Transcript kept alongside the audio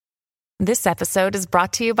This episode is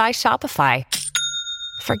brought to you by Shopify.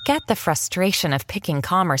 Forget the frustration of picking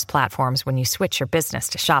commerce platforms when you switch your business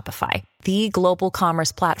to Shopify, the global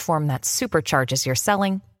commerce platform that supercharges your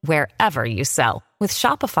selling wherever you sell. With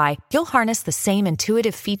Shopify, you'll harness the same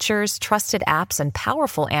intuitive features, trusted apps, and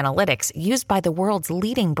powerful analytics used by the world's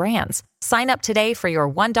leading brands. Sign up today for your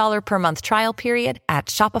 $1 per month trial period at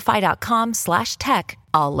shopify.com/tech,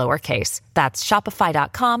 all lowercase. That's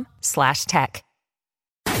shopify.com/tech.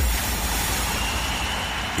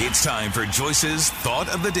 It's time for Joyce's Thought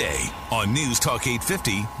of the Day on News Talk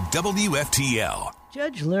 850 WFTL.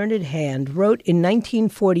 Judge Learned Hand wrote in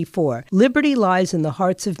 1944, "Liberty lies in the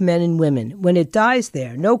hearts of men and women. When it dies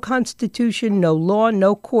there, no constitution, no law,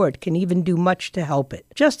 no court can even do much to help it."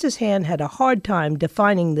 Justice Hand had a hard time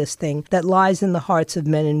defining this thing that lies in the hearts of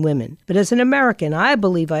men and women. But as an American, I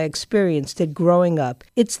believe I experienced it growing up.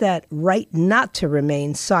 It's that right not to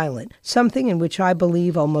remain silent, something in which I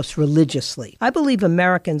believe almost religiously. I believe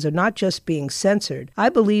Americans are not just being censored. I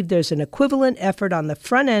believe there's an equivalent effort on the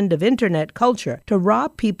front end of internet culture to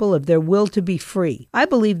rob people of their will to be free. I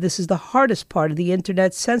believe this is the hardest part of the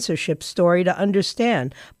internet censorship story to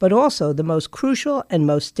understand, but also the most crucial and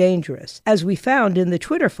most dangerous. As we found in the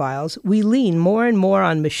Twitter files, we lean more and more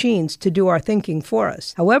on machines to do our thinking for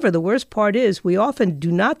us. However, the worst part is we often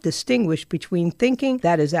do not distinguish between thinking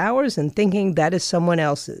that is ours and thinking that is someone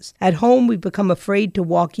else's. At home, we become afraid to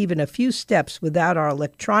walk even a few steps without our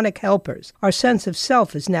electronic helpers. Our sense of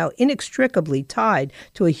self is now inextricably tied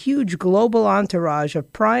to a huge global entourage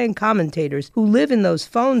of prying commentators who live in those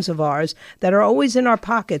phones of ours that are always in our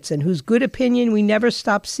pockets and whose good opinion we never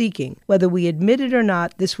stop seeking. Whether we admit it or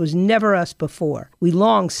not, this was never us before. We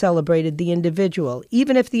long celebrated the individual,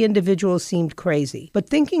 even if the individual seemed crazy. But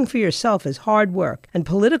thinking for yourself is hard work, and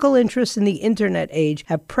political interests in the internet age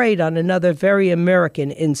have preyed on another very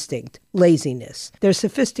American instinct: laziness. Their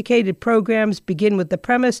sophisticated programs begin with the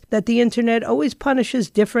premise that the internet always punishes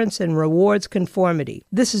difference and rewards conformity.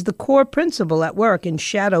 This is the core principle at work in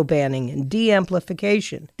shadow banning and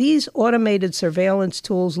de-amplification. These automated surveillance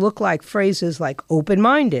tools look like phrases like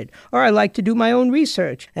open-minded, or "I like to do my own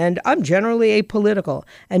research," and "I'm generally apolitical,"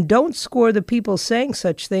 and don't score the people saying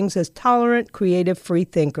such things as tolerant, creative, free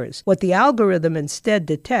thinkers. What the algorithm instead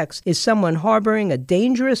detects is someone harboring a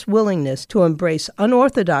dangerous willingness to embrace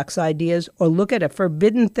unorthodox ideas or look at a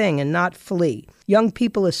forbidden thing and not flee. Young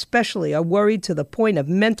people especially are worried to the point of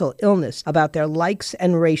mental illness about their likes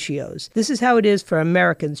and ratios. This is how it is for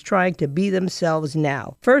Americans trying to be themselves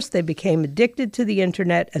now. First, they became addicted to the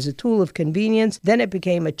internet as a tool of convenience. Then it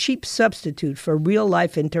became a cheap substitute for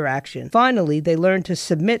real-life interaction. Finally, they learned to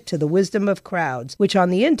submit to the wisdom of crowds, which on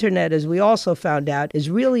the internet, as we also found out, is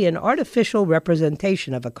really an artificial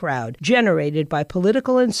representation of a crowd, generated by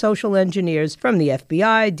political and social engineers from the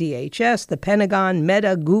FBI, DHS, the Pentagon,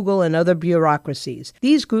 Meta, Google, and other bureaucracies.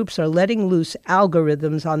 These groups are letting loose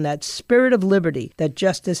algorithms on that spirit of liberty that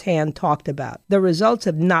Justice Hand talked about. The results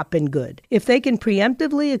have not been good. If they can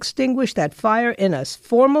preemptively extinguish that fire in us,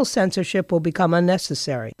 formal censorship will become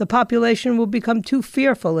unnecessary. The population will become too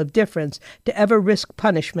fearful of difference to ever risk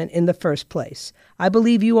punishment in the first place. I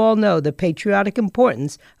believe you all know the patriotic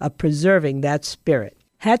importance of preserving that spirit.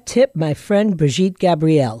 Hat tip, my friend Brigitte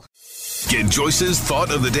Gabrielle. Get Joyce's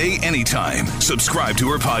Thought of the Day anytime. Subscribe to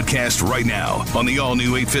her podcast right now on the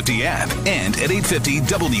all-new 850 app and at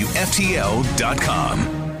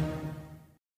 850WFTL.com.